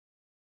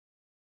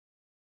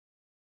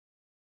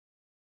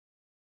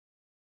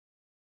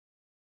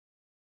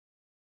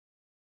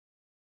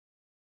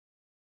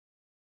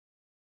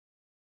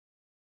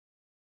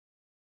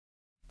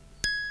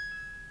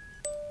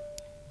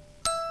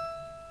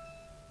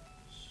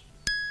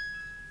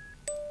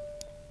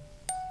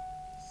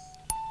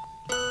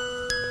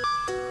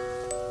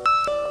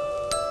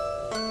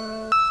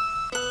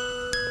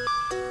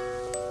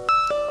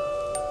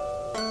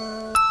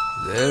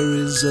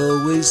There's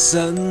always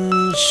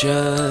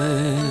sunshine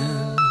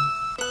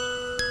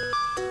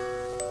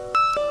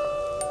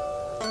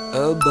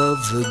above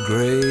the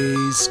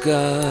gray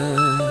sky.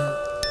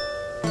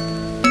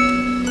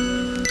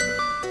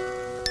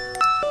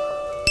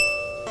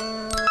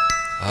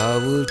 I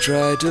will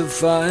try to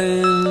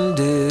find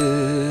it.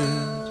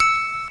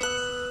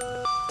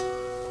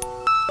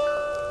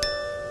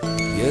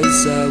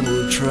 Yes, I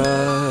will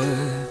try.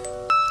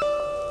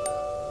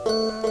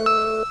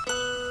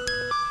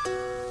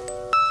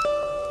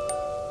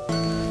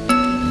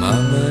 My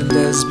mind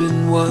has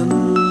been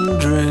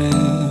wondering.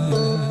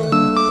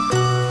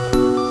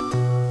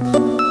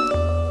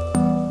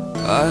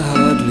 I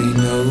hardly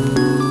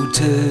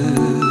noticed.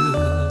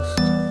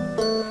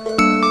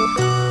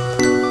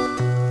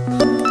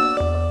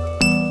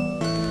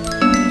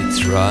 It's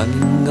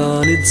running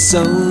on its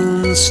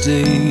own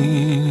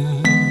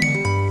steam.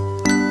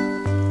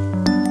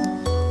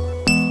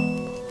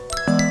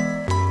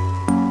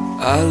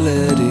 I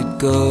let it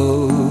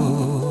go.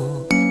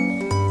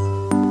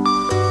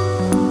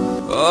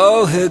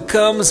 Oh, here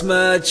comes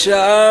my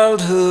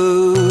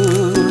childhood,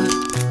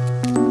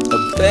 a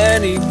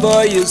penny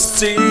for your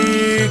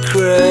secrets,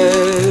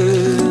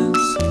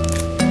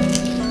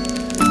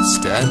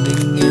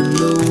 standing in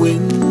the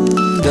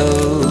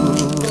window,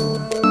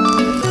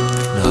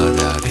 not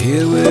out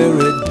here where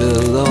it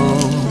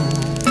belongs.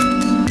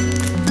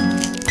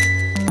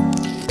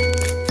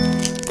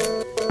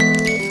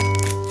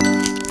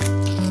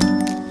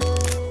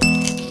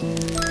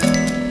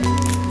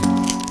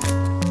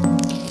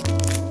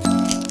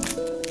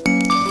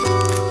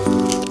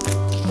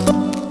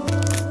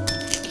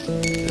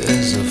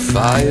 There's a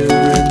fire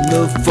in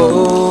the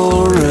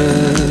forest,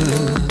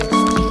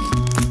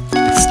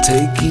 it's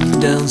taking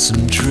down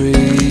some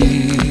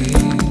trees.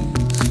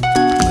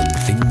 When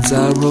things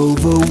are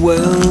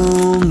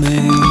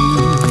overwhelming,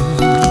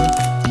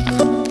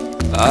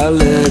 I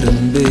let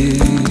them be.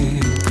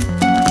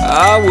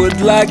 I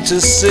would like to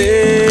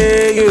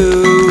see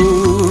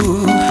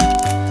you.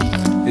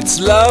 It's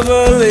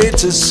lovely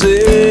to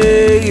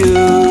see you.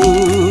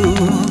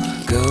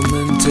 Come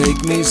and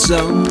take me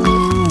somewhere.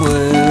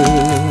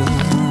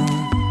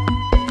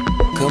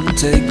 Come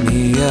take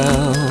me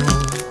out.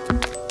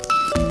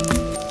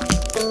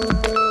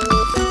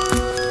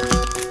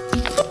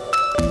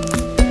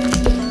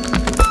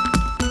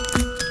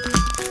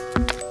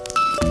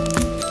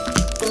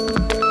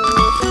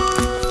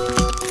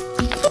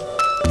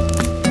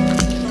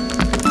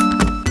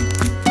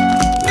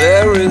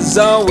 There is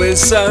always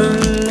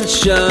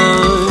sunshine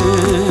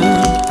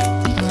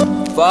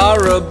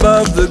far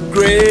above the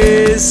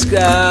gray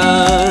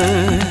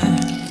sky.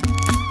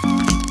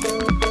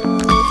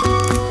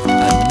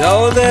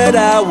 Know that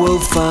I will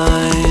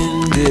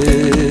find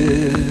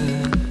it.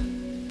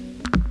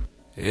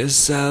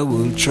 Yes, I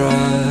will try.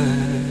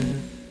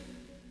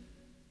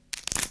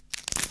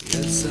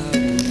 Yes, I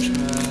will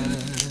try.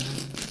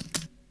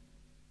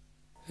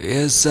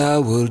 Yes, I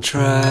will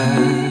try.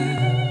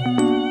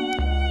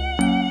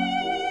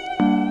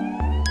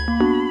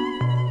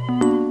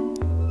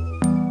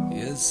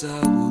 Yes,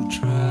 I will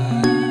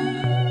try.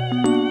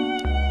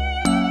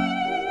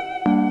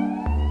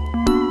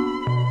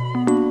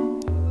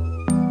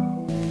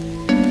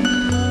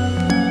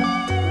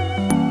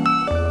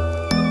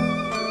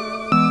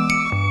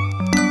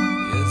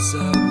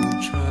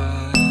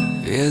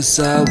 Yes,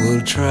 I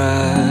will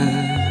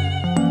try.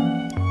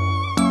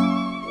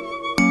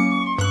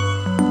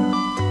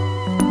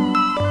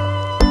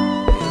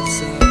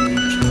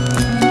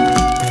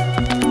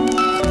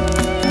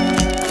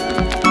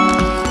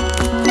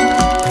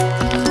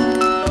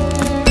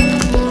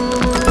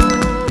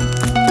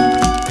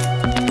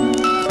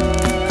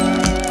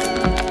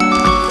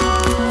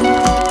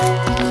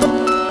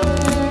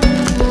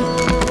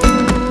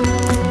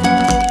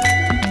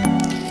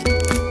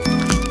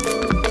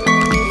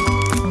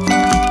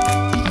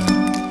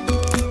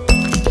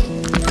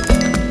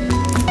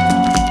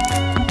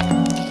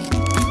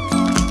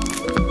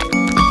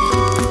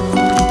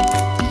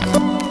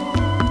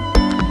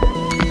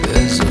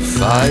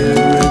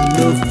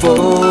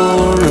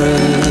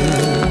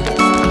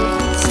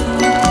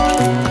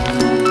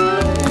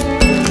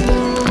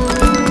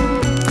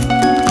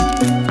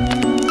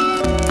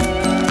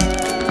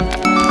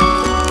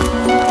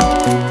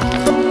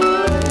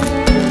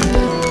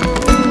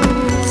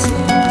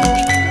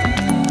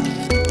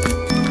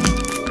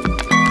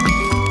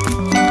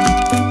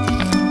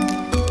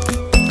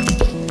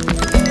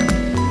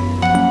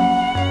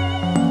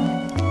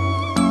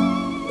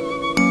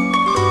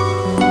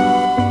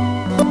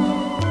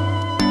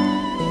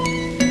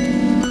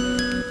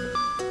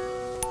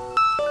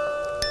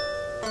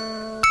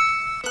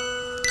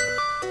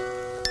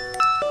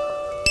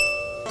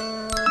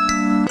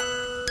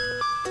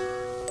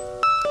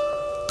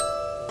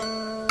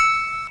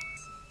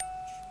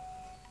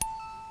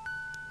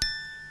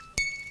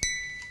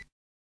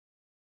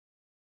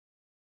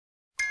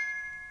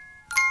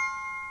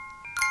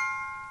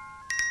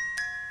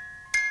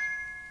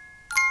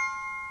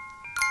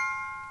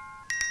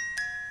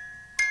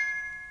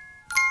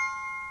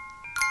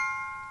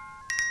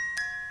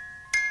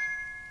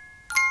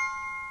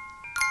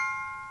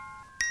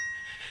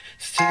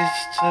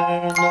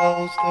 sister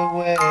knows the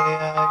way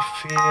I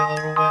feel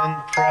when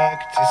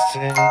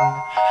practicing.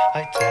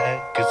 I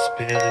take a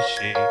spill,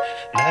 she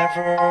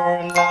never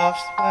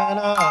laughs when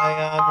I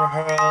am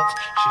hurt.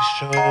 She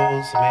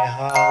shows me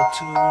how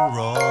to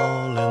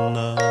roll in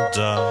the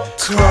dark.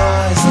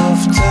 Cries of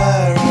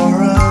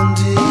terror and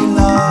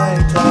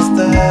delight as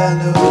they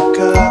look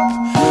up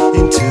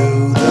into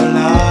the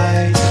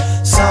light.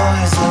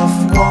 Sighs of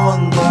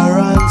wonder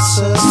and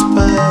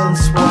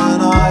suspense when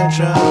I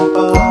jump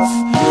off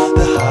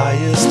the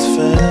highest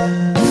fence.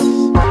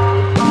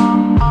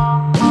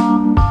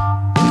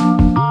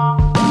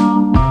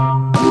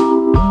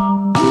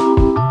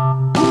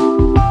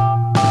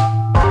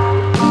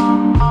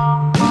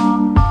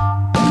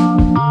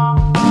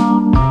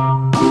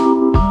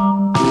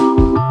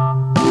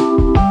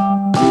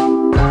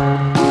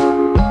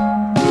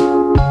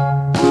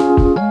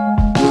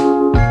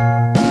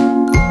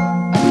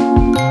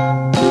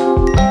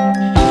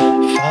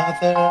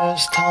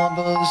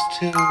 Tumbles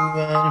to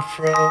and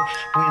fro,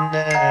 we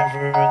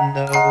never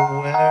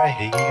know where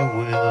he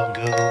will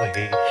go.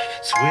 He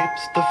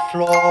sweeps the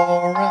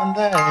floor and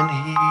then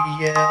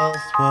he yells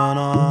when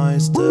I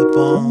step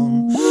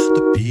on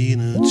the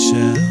peanut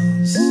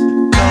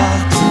shells.